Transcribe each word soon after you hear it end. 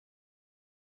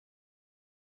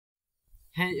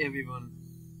Hey everyone.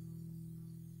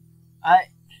 I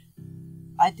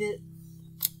I did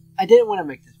I didn't want to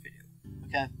make this video.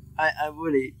 Okay? I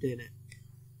really didn't.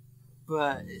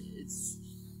 But it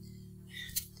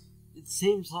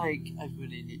seems like I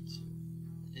really need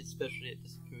to, especially at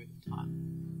this period of time.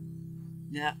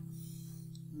 Now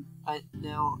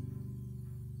now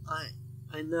I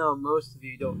I know most of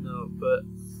you don't know, but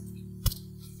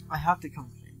I have to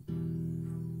come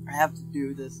clean. I have to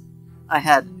do this. I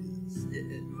had to do this.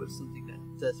 It was something that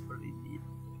I desperately needed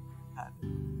to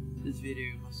happen. This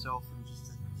video myself and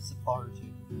just a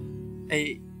apology.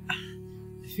 A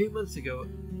few months ago,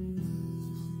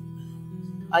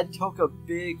 I took a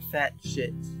big fat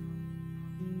shit.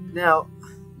 Now,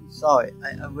 I'm sorry,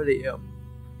 I really am.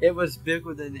 It was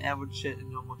bigger than the average shit a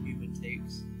normal human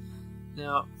takes.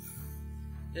 Now,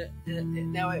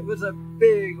 it was a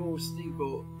big old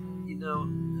stinker, you know.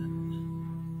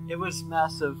 It was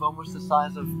massive, almost the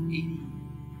size of 80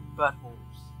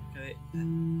 buttholes. Okay,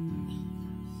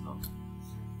 so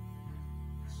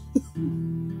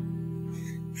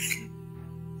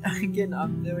again,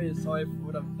 I'm very sorry for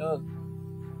what I've done.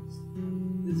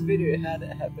 This video had to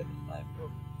happen, and I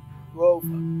broke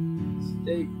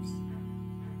mistakes.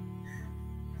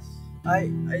 I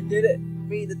didn't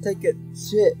mean to take a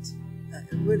shit. I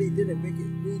really didn't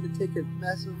mean to take a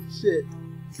massive shit.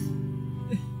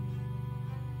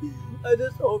 I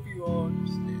just hope you all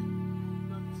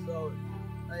understand. I'm sorry.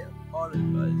 I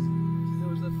apologize. There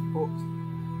was a fault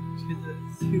to the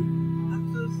suit.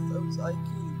 I'm just so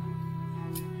psyche.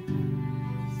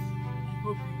 I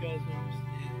hope you guys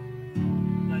understand.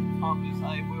 And I promise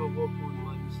I will work on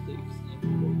my mistakes and I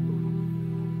will work on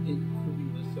it.